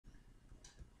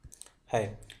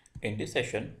Hi, in this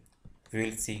session, we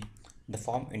will see the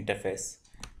form interface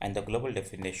and the global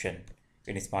definition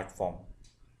in a smart form.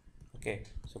 Okay,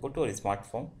 so go to our smart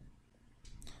form,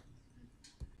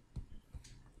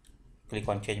 click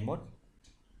on change mode.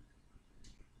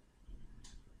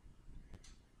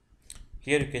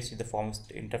 Here you can see the form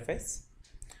interface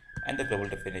and the global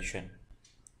definition.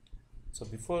 So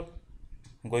before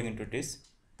going into this,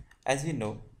 as we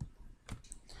know,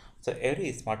 so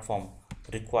every smart form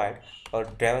required a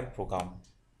driver program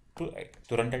to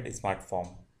run that smart form.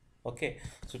 Okay,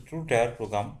 so through driver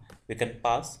program, we can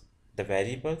pass the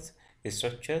variables,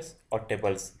 structures, or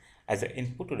tables as an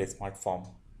input to the smart form.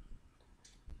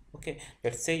 Okay,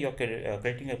 let's say you're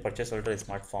creating a purchase order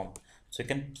smart form. So you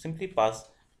can simply pass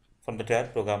from the driver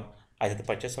program either the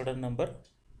purchase order number.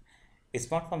 A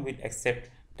smart form will accept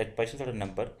that purchase order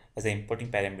number as an importing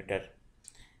parameter.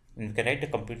 And we can write the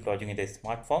complete logic in the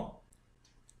smart form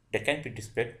that can be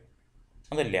displayed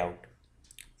on the layout.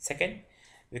 Second,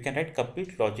 we can write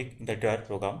complete logic in the driver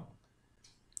program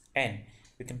and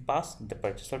we can pass the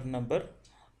purchase order number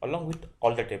along with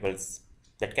all the tables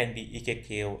that can be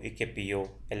EKKO, EKPO,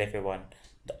 LFA1.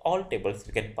 All tables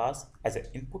we can pass as an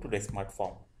input to the smart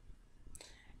form.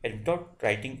 And without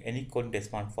writing any code in the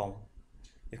smart form,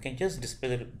 you can just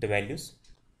display the values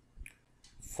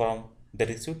from the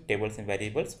received tables and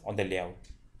variables on the layout.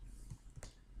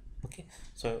 Okay,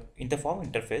 so in the form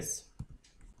interface,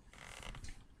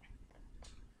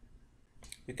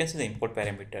 you can see the import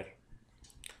parameter.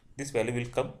 This value will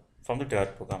come from the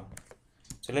driver program.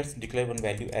 So let's declare one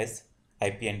value as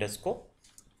IP underscore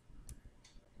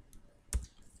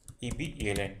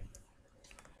EBELN.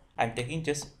 I'm taking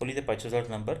just only the purchase order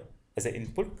number as an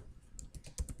input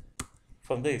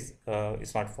from the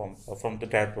smart form or from the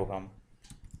driver program.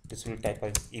 This will type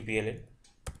as EBLN.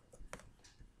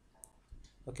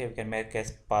 Okay, we can make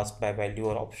as pass by value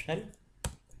or optional.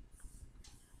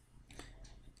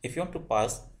 If you want to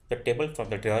pass the table from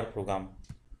the driver program,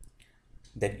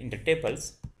 then in the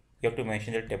tables you have to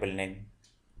mention the table name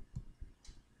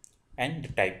and the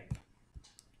type.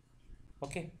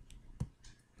 Okay,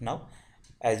 now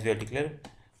as we have declared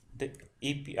the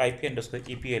IP underscore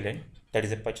EPLN, that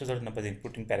is a purchase order number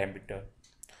inputting parameter.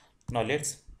 Now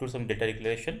let's do some data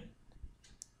declaration.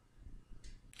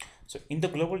 So in the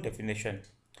global definition,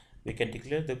 we can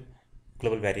declare the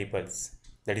global variables.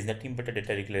 That is nothing but a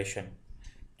data declaration.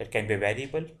 That can be a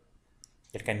variable,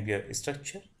 that can be a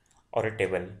structure or a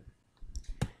table.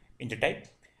 In the type,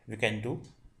 we can do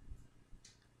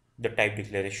the type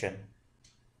declaration.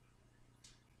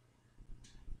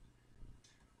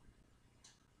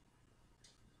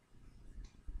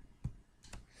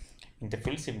 In the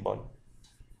field symbol,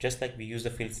 just like we use the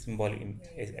field symbol in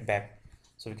ABAP,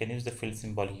 so we can use the field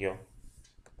symbol here.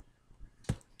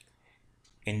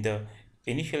 In the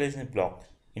initialization block,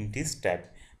 in this tab,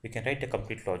 we can write the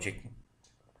complete logic.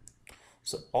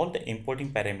 So all the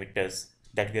importing parameters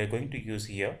that we are going to use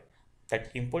here,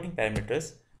 that importing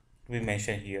parameters to be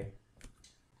mentioned here,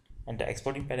 and the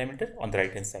exporting parameter on the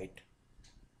right hand side.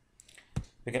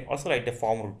 We can also write the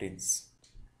form routines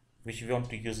which we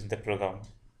want to use in the program.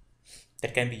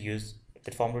 That can be used,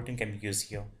 that form routine can be used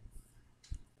here.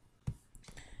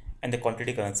 And the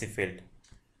quantity currency field.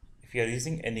 If you are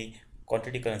using any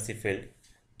quantity currency field,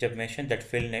 just mention that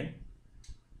field name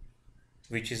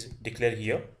which is declared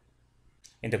here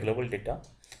in the global data.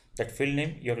 That field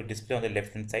name you have to display on the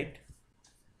left hand side,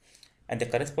 and the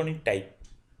corresponding type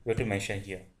you have to mention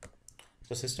here.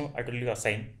 So system automatically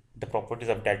assign the properties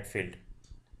of that field.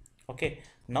 Okay,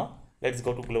 now let's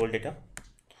go to global data.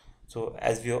 So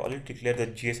as we have already declared the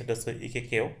GS underscore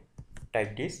EKKO,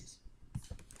 type this.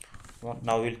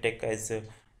 Now we'll take as the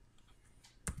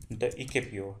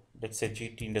EKPO. Let's say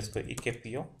GT underscore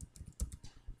EKPO.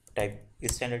 Type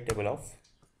is standard table of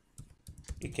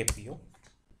EKPO.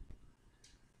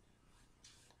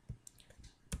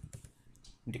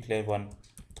 Declare one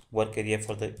work area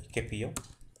for the EKPO.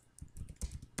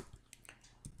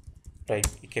 Type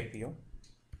EKPO.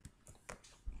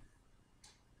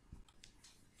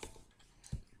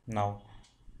 Now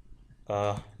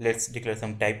let's declare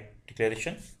some type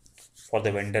declaration for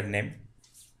the vendor name.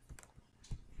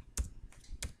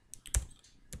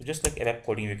 So just like ABAP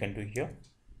coding we can do here.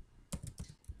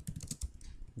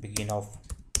 Begin of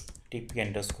TP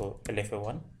underscore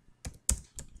LFA1,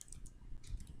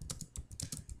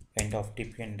 end of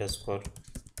TP underscore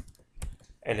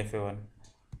LFA1,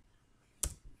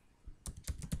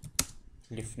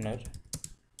 listener,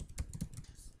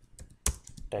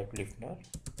 type listener,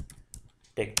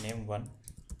 take name 1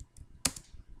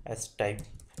 as type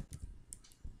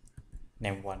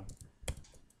name 1.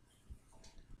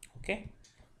 Okay,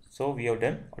 So we have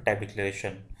done a type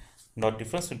declaration. Now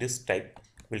difference to this type,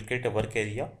 we'll create a work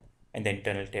area and the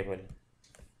internal table.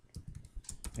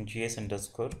 gs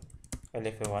underscore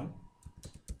lfa1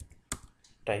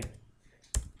 type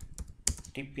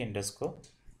tp underscore,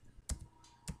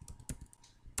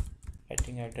 I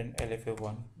think I've done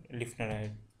lfa1 listener,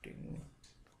 I think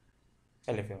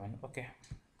lfa1. Okay,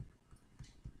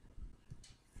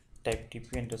 type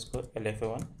tp underscore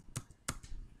lfa1.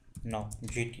 Now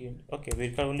gt, okay,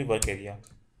 we can only work area,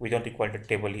 we don't require the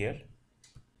table here.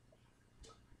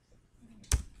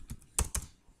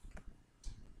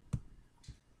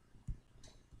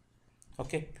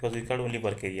 Okay, because we can't only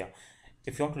work area.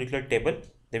 If you want to declare table,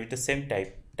 then with the same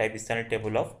type is standard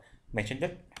table of, mention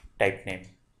the type name.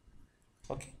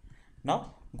 Okay,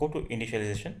 now go to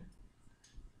initialization.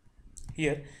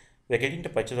 Here we are getting the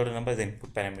purchase order number as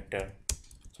input parameter,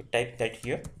 so type that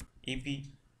here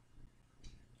EPELN,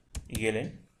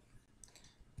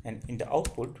 and in the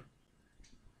output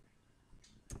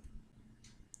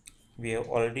we have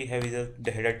already have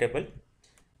the header table.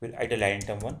 We'll add a line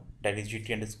item 1, that is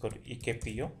gt underscore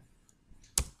ekpo,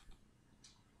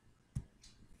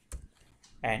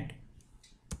 and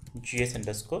gs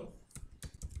underscore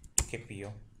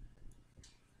ekpo.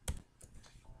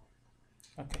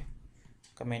 Okay,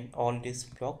 come in all this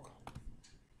block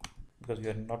because we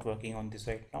are not working on this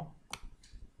right now.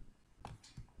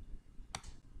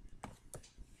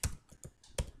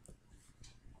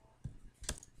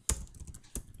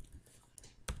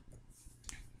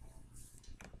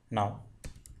 Now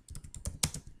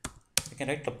we can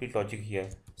write complete logic here.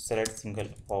 Select single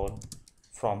all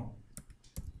from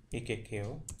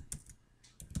ekko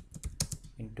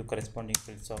into corresponding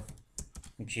fields of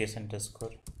gs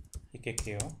underscore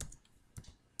ekko,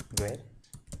 where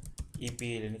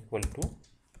EPLN equal to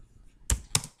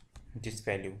this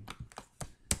value.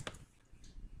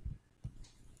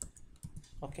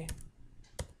 Okay,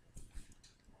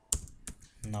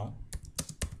 now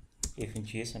if in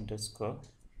gs underscore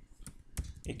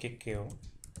ekko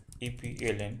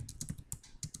EPLN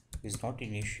is not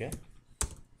initial,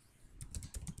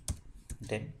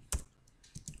 then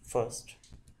first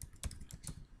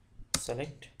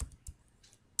select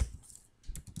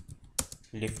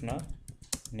listener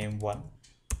name 1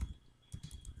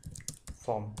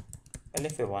 from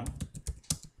lfa1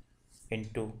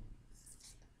 into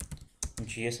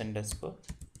gs underscore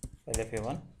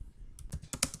lfa1,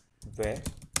 where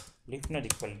listener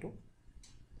equal to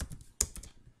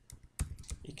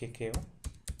ekko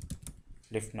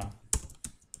listener.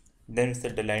 Then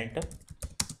set the line item.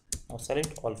 Now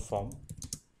select all from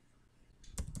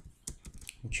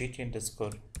gt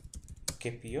underscore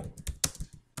kpo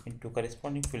into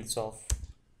corresponding fields of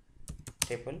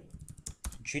table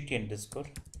gt underscore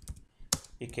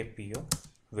ekpo,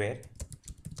 where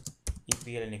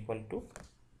EPLN equal to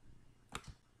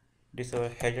this is our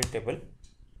header table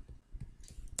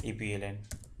EPLN.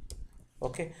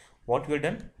 Okay, what we have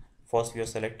done, first we have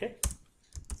selected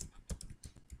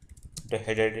the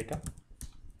header data,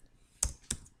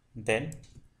 then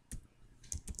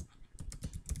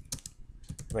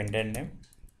vendor name,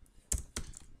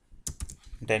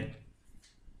 then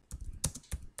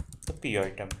the PO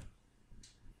item.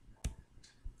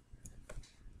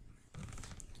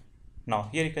 Now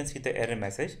here you can see the error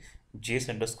message gs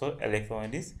underscore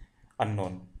lfa1 is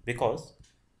unknown, because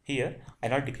here I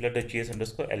not declared the gs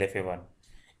underscore lfa1,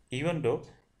 even though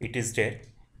it is there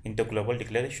in the global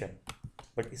declaration,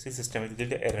 but this is systematically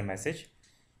the error message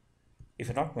if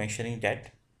you're not mentioning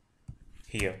that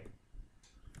here.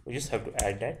 We just have to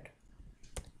add that.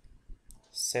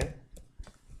 Save,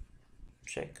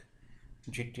 check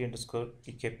gt underscore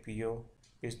ekpo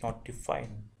is not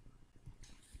defined.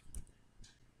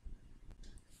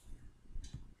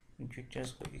 gt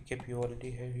underscore ekpo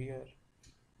already have here.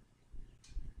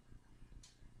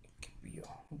 ekpo,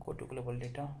 go to global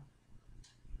data,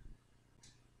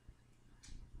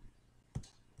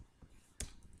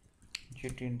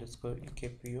 gt underscore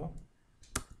ekpo,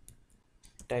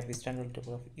 type is standard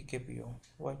table of ekpo.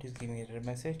 Why it is giving error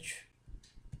message?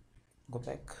 Go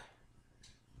back.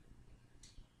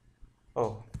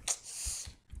 Oh,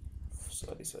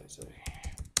 sorry.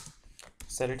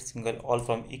 Select single all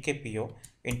from ekpo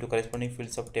into corresponding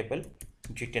fields of table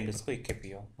gt underscore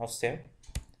ekpo. Now save,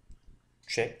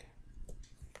 check,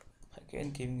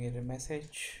 again giving error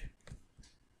message.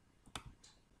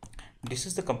 This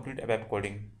is the complete ABAP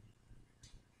coding.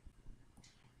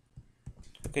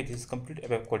 Okay, this is complete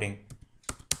ABAP coding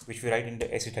which we write in the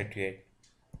AC38.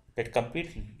 That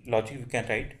complete logic we can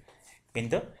write in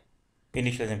the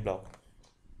initialization block.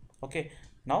 Okay,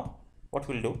 now what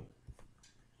we'll do,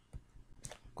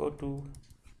 go to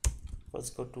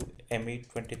First go to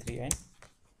ME23 and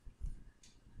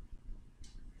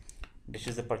this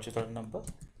is the purchase order number.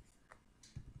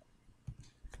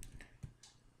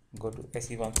 Go to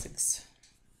SE16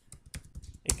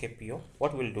 AKPO.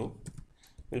 What we'll do,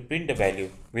 we'll print the value,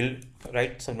 we'll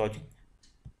write some logic.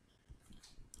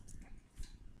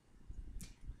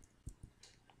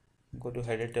 Go to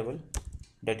header table,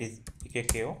 that is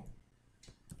EKKO.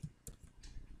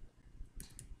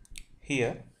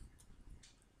 Here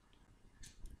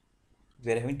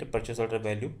we are having the purchase order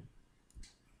value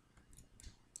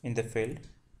in the field,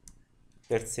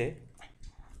 let's say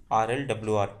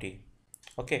RLWRT.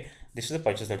 Okay, this is the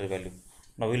purchase order value.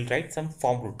 Now we'll write some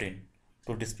form routine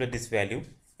to display this value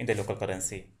in the local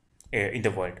currency in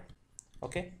the world.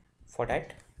 Okay, for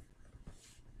that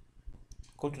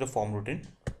go to the form routine.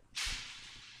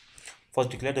 First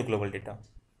declare the global data.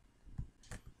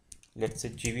 Let's say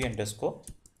GV underscore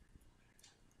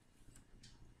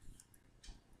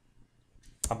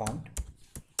amount,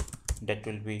 that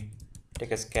will be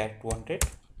take as char 200.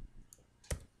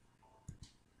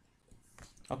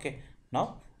 Okay,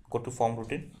 now go to form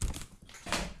routine.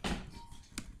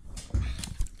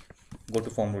 Go to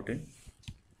form routine.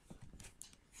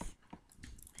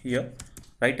 Here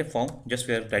write a form, just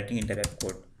we are writing in the web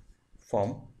code.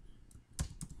 Form,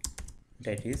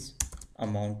 that is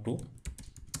amount to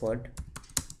word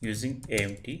using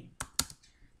AMT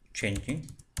changing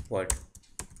word.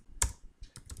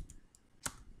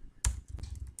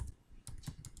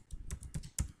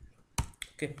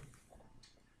 Okay,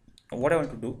 what I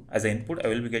want to do, as an input I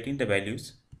will be getting the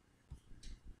values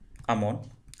amount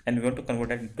and we want to convert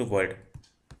that into word.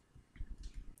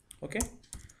 Okay,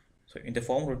 so in the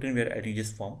form routine we are adding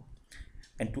this form,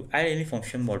 and to add any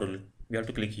function module we have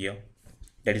to click here,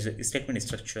 that is a statement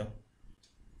structure.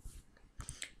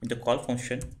 In the call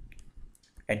function,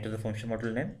 enter the function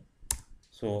module name.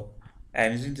 So I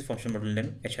am using the function module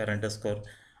name HR underscore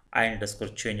I underscore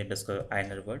change underscore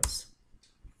INR words.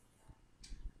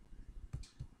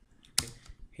 Okay.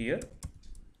 Here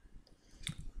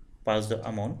pass the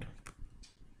amount,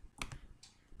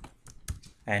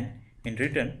 and in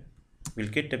return we'll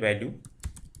get the value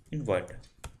in word.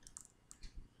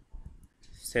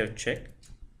 Save, check,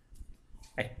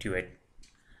 activate.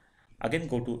 Again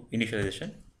go to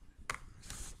initialization.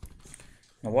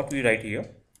 Now what we write here,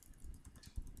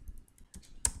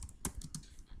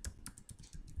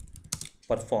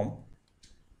 perform,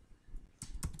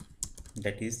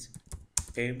 that is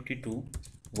AMT2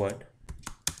 word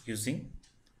using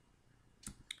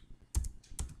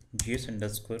GS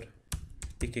underscore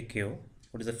EKKO.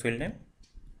 What is the field name?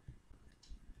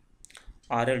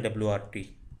 RLWRT,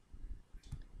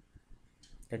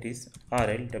 that is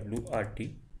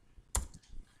RLWRT,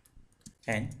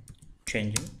 and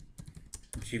changing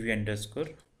GV underscore,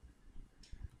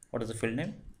 what is the field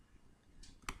name?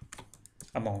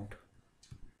 Amount,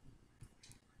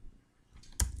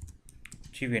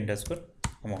 GV underscore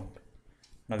amount.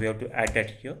 Now we have to add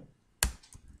that here.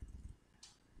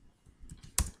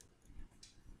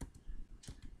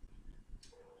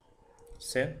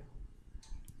 Save,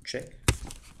 check,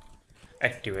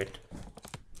 activate.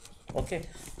 Okay,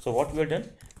 so what we have done,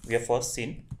 we have first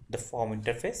seen the form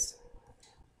interface,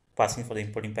 passing for the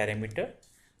importing parameter.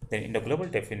 Then in the global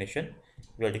definition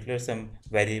we have declared some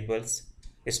variables,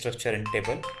 structure and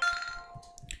table.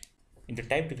 In the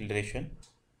type declaration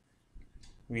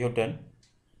we have done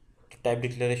the type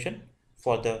declaration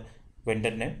for the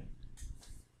vendor name.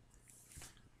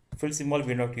 Field symbol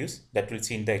we will not use, that we'll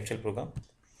see in the actual program.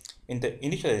 In the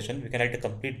initialization we can write a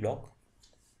complete block.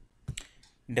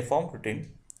 In the form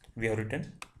routine we have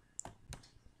written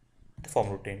the form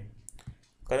routine.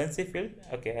 Currency field,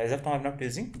 okay, as of now I'm not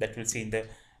using, that we'll see in the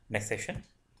next section.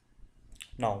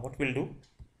 Now what we'll do,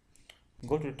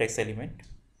 go to the text element,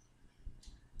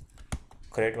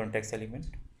 create one text element.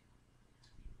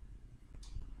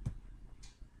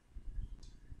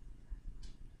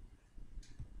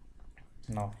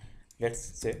 Now let's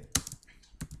say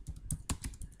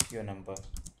PO number,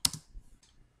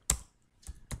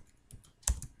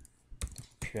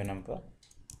 PO number.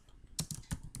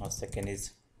 Now second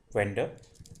is vendor,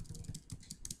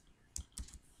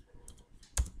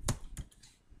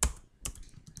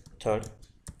 third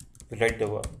we write the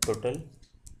total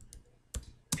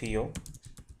PO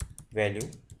value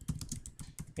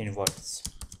in words.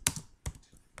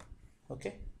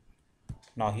 Okay,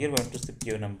 now here we want to see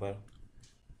PO number.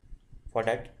 For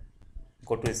that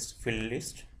go to this field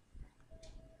list,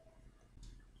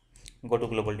 go to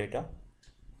global data.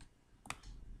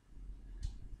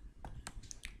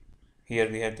 Here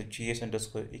we have the GS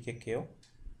underscore EKKO,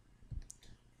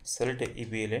 select the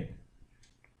EBLN,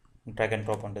 drag and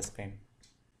drop on the screen.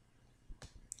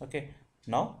 Okay,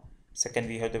 now second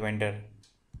we have the vendor,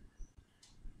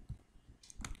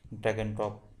 drag and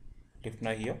drop lift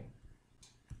now here,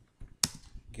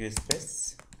 give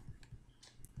space,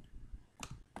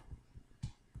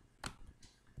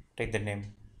 take the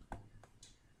name.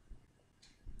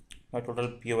 Now total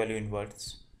PO value in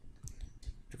words.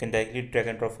 You can directly drag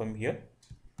and drop from here,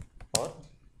 or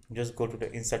just go to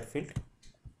the insert field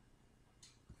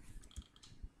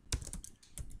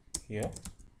here,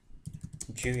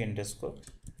 GV underscore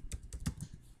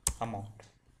amount,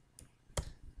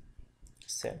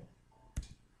 sell,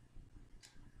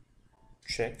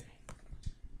 check,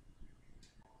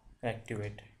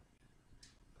 activate,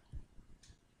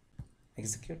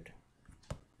 execute.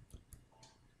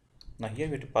 Now here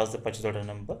we have to pass the purchase order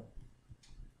number.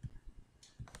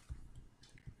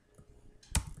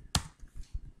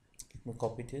 Let me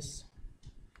copy this,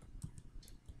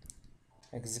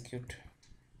 execute.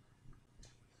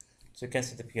 So you can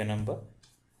see the PO number,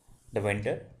 the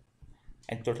vendor,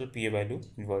 and total PO value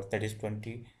in words, that is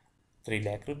 23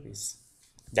 lakh rupees,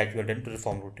 that we have done to the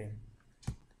form routine.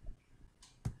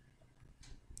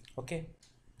 Okay,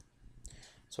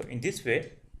 so in this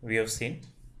way we have seen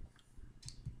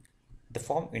the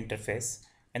form interface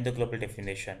and the global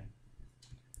definition.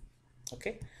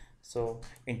 Okay, so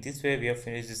in this way we have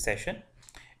finished this session.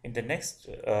 In the next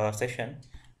session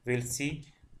we will see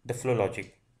the flow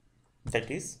logic. That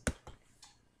is,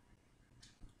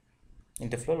 in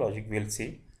the flow logic we will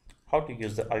see how to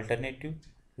use the alternative,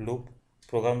 loop,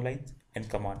 program lines and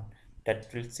command. That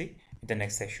we'll see in the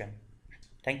next session.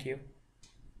 Thank you.